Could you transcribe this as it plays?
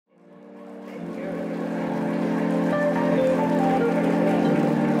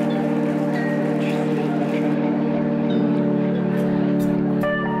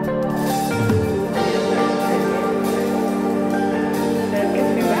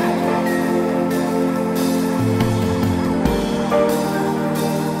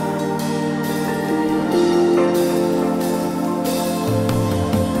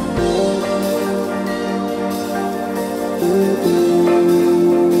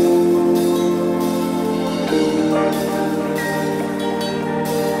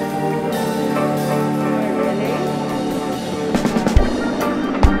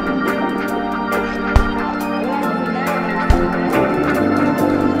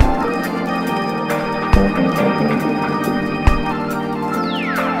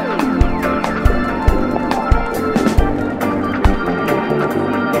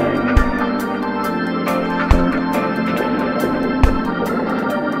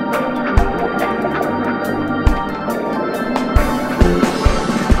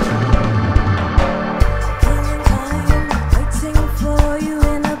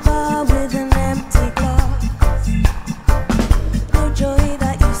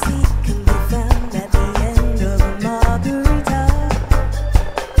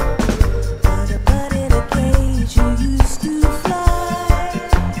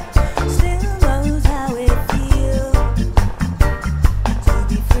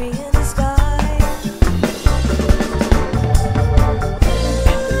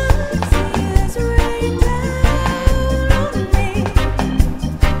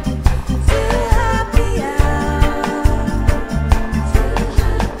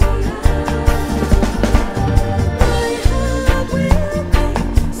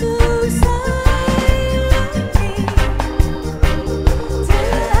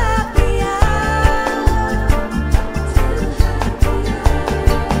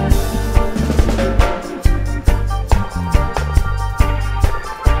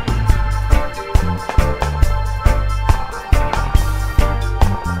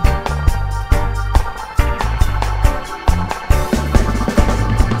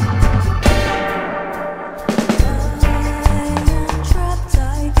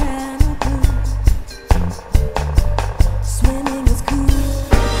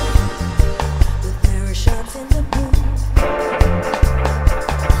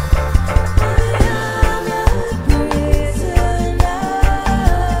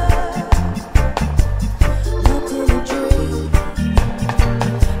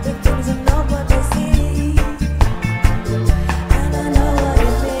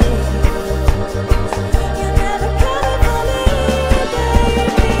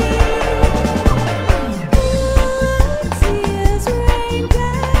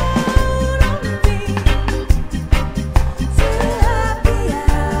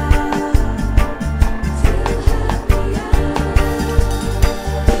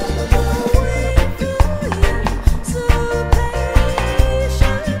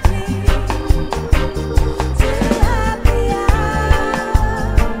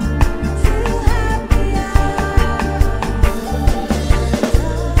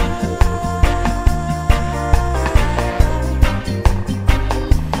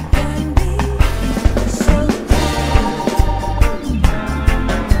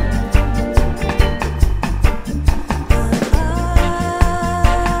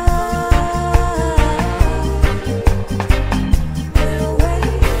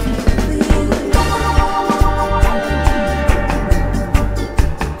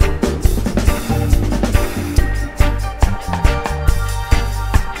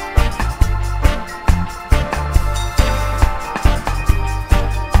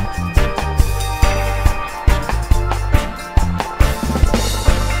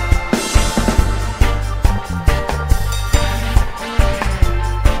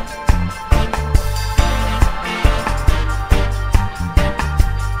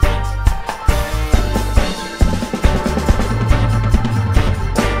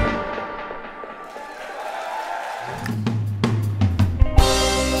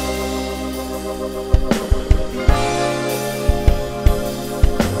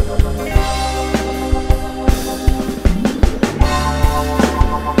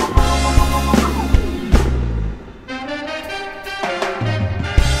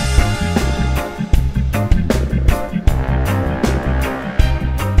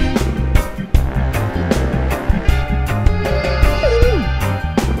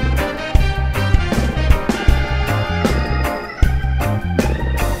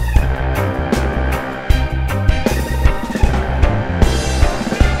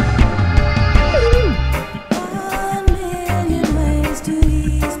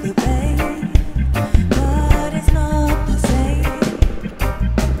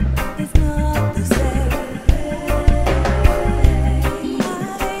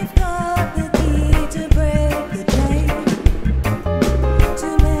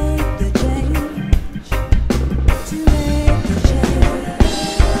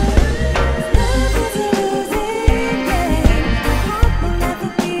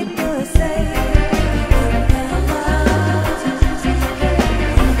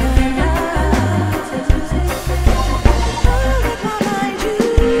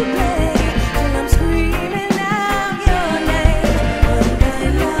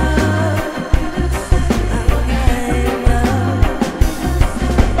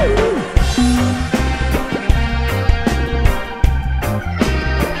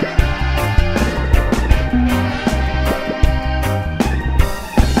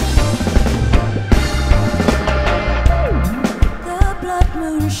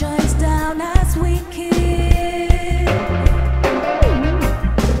shines down as we kiss.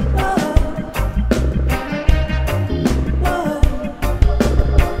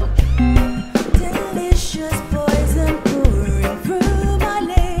 Delicious poison pouring through my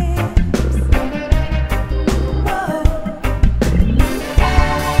lips.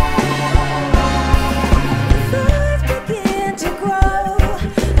 Flowers begin to grow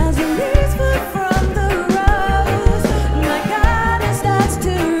as the leaves fall from the rose. My garden starts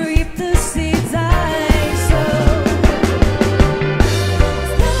to reap the seeds I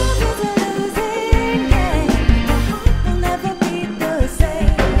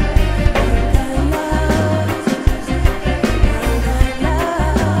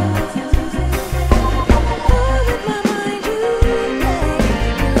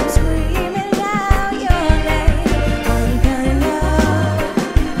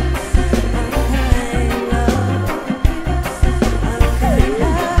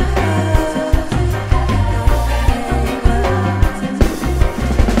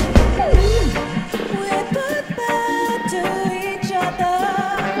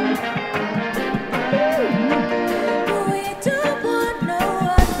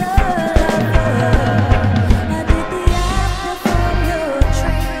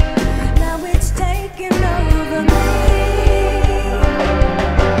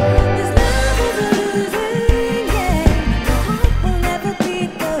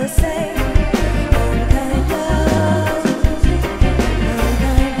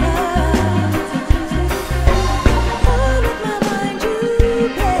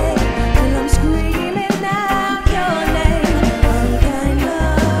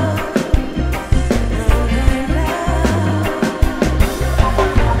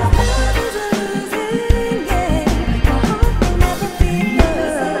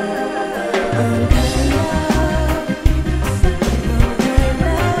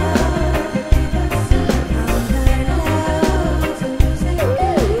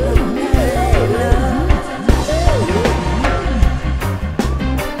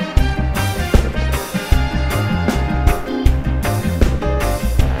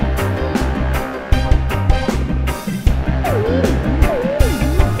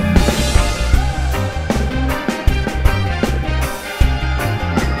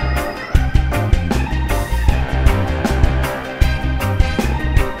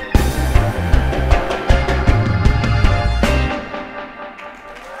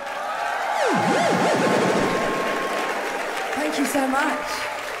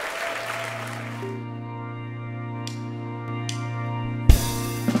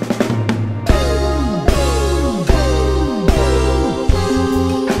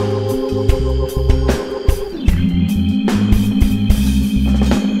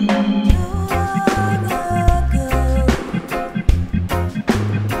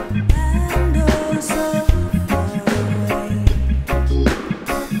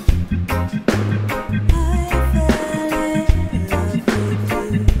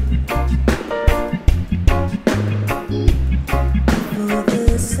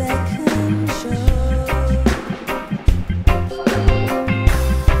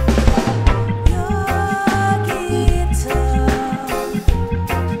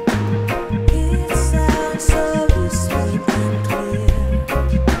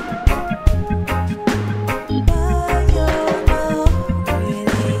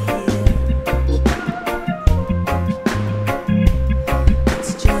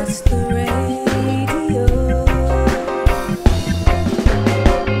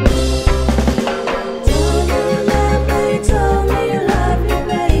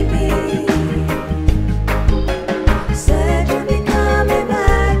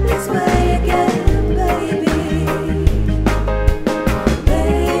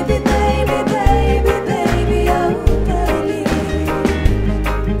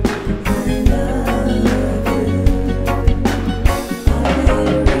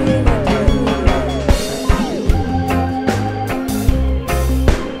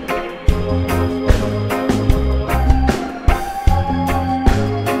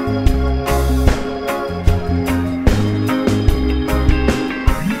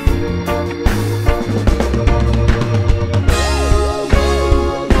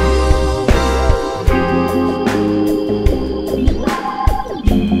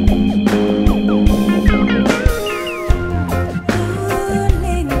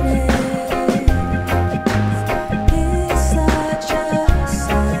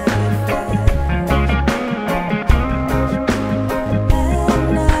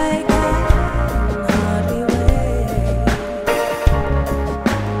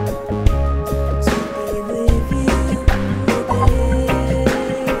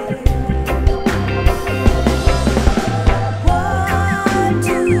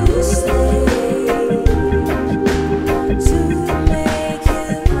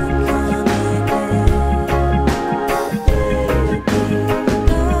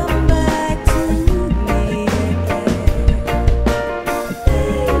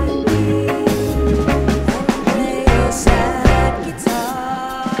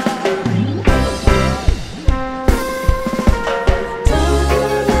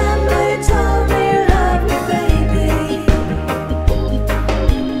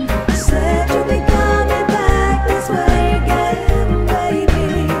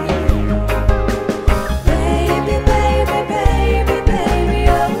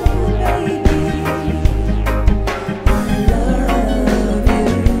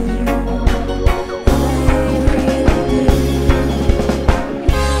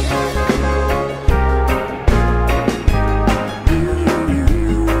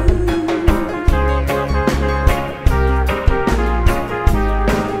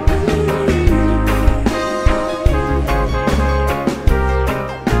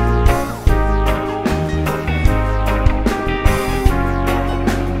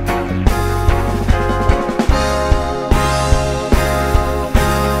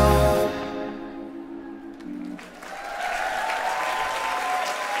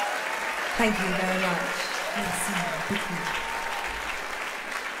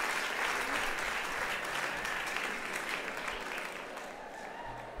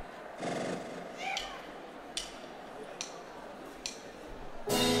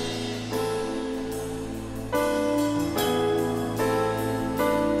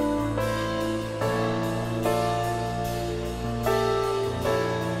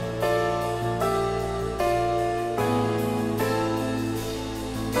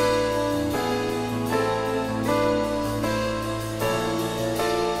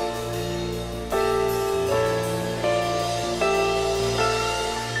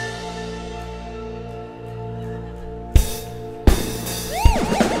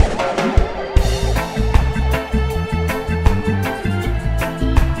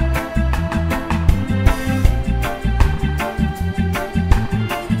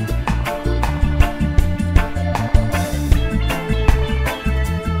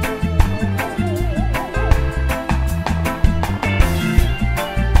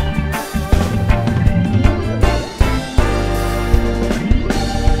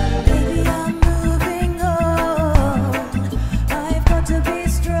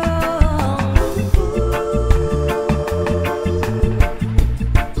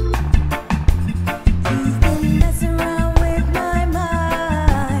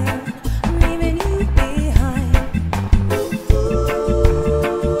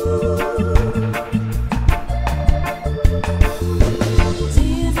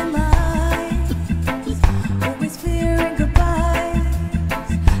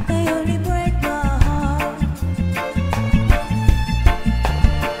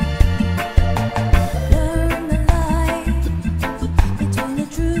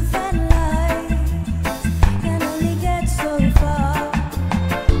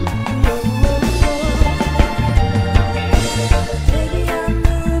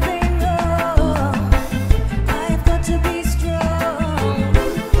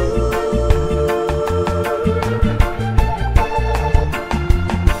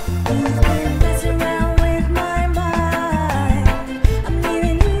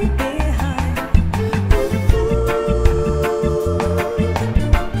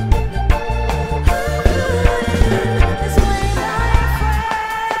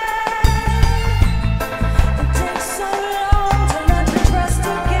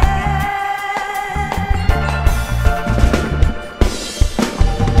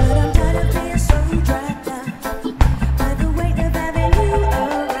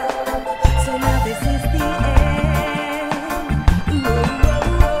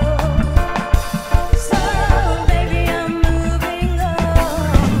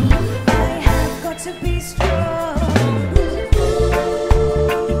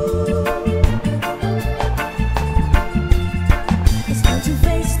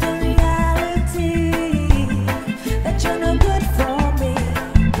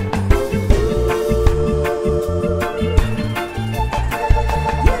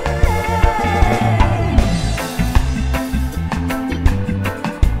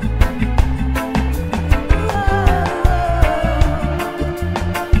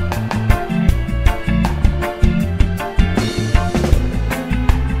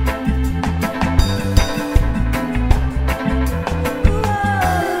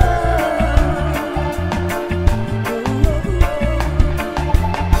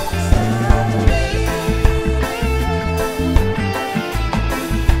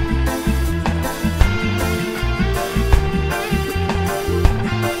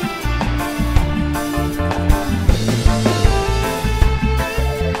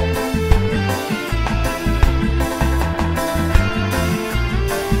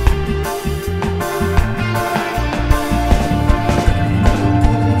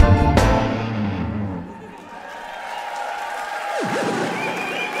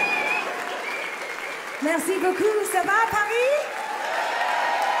Merci beaucoup. Ça va, Paris?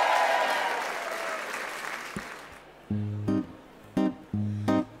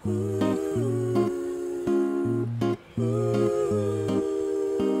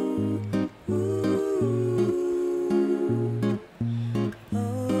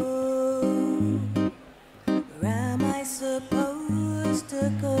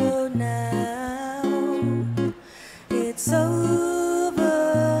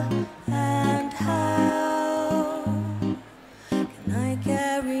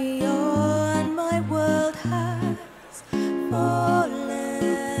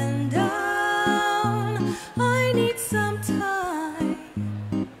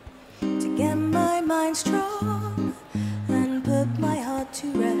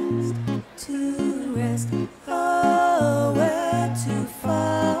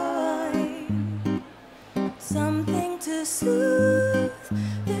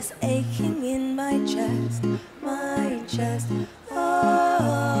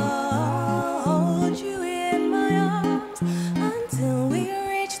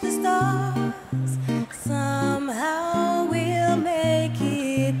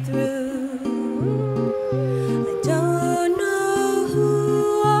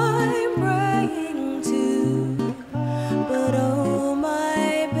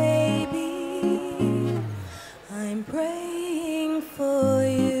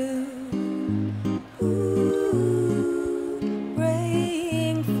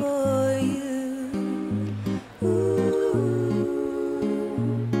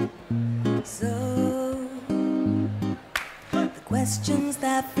 Questions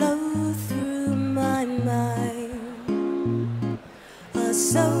that flow through my mind are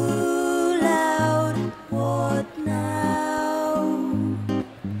so loud. What now?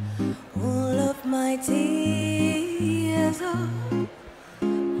 All of my tears are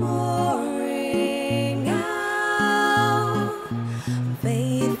pouring out.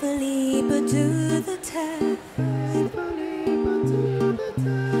 Faithfully but to the test.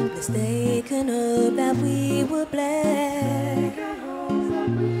 Mistaken hope that we were blessed.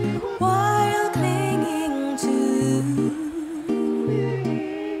 While clinging to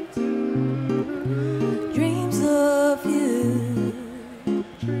dreams of you.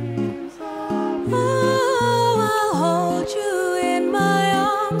 Oh, I'll hold you in my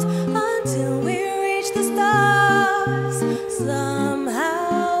arms until we reach the stars.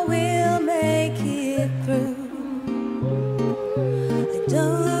 Somehow we'll make it through. I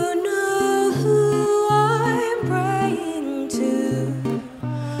don't know who I'm praying to,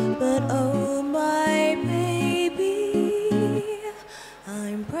 but oh my baby,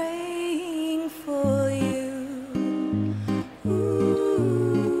 I'm praying for you.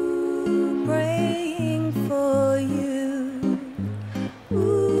 Ooh, praying for you.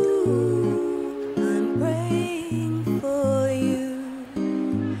 Ooh, I'm praying for you.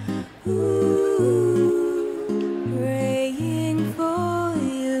 Ooh, praying for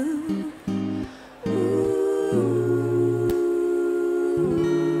you.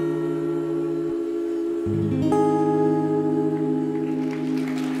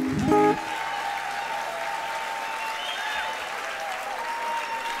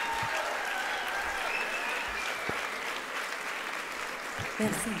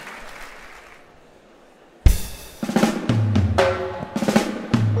 Merci.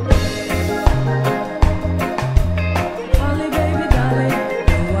 Holly, baby, darling,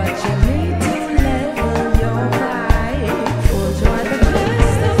 do what you need to level your life. We'll try the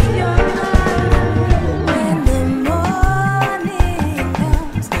best of your life. When the morning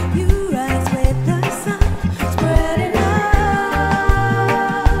comes, you rise with the sun spreading out,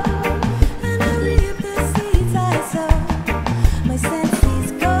 and I reap the seeds I sow. My senses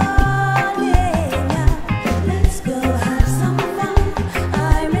calling out. Let's go have some fun.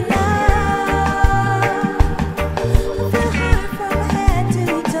 I'm in love. I feel high from head to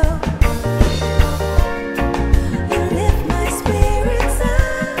toe. You lift my spirits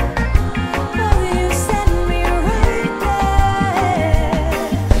up. Oh, you send me right there.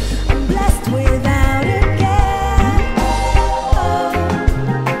 I'm blessed without a care. Oh,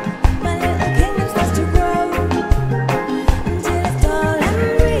 my little kingdom starts to grow until it's tall and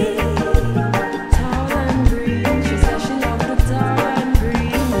green. Tall and green, she says she loves the tall and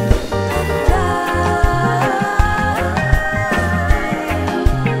green.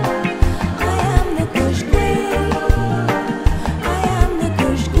 I am the Kush Queen. I am the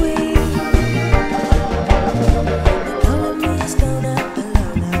Kush Queen. They calling me a stoner, a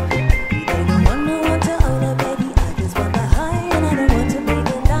loner. They don't want no one to own her, baby. I just want the high, and I don't want to be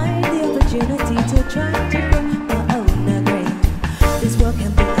denied the opportunity to try to grow my own grain. This world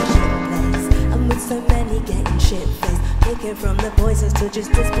can be a shit place, and with So many getting shit-faced, taken from the voices to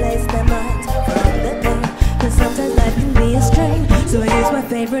just displace their minds from the pain. Cause sometimes life can be a strain. So here's my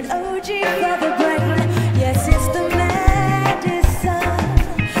favorite OG for the brain. Yes, it's the medicine,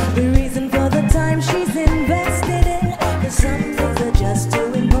 the reason for the time she's invested in. Cause some things are just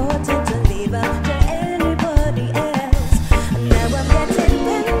too important to leave out to anybody else. And now I'm getting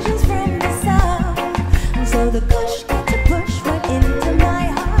vengeance from the sound, and so the Kush got to push right into my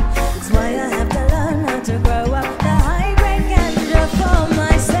heart. That's why I have to learn how to grow up the high grade ganja for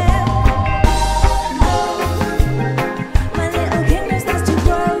myself. My little kingdom starts to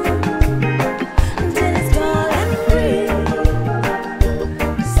grow until it's tall and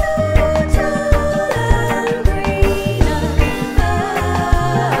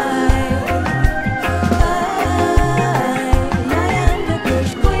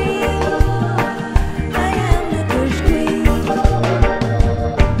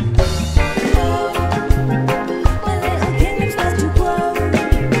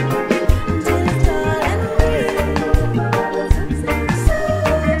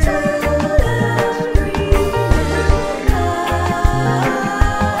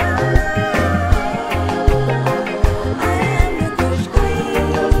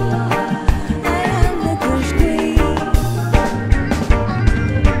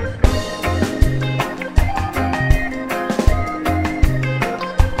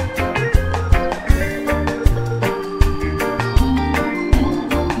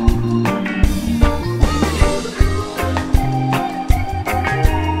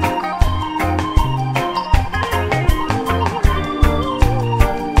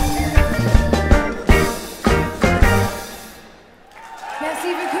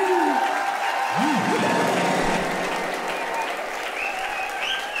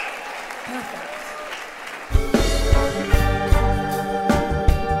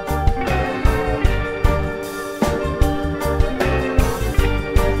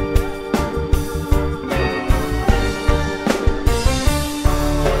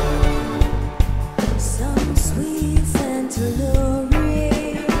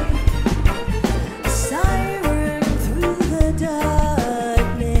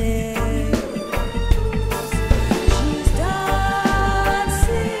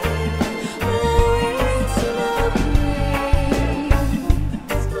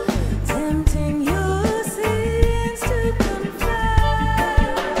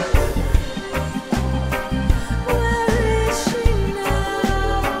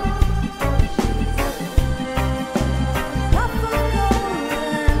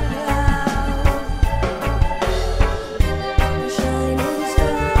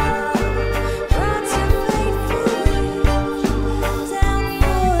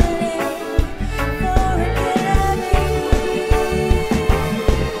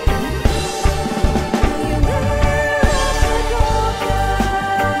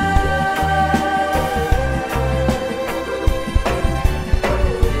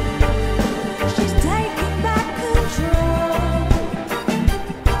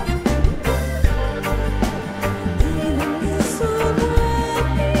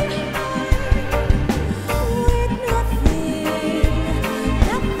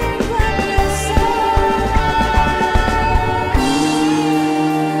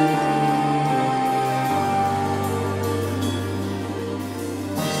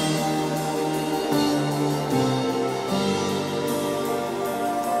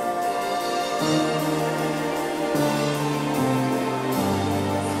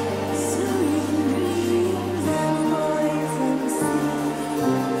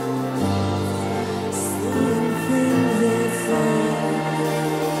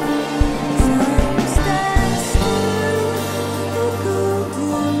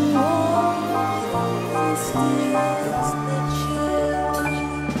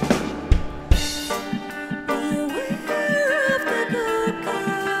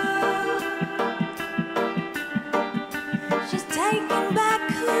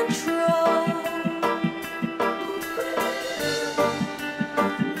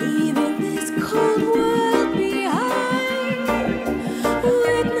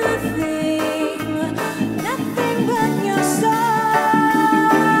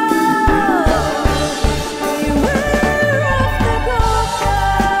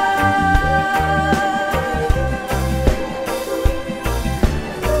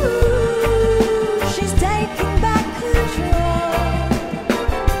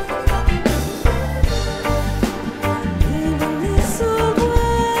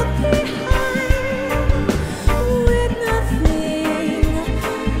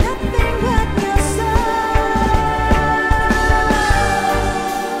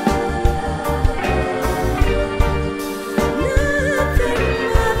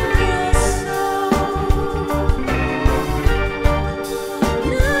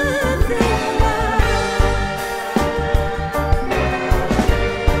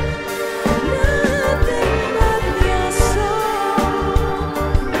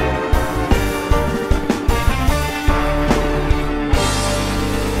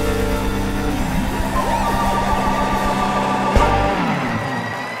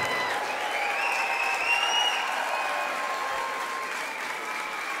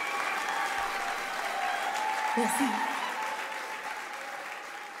Merci.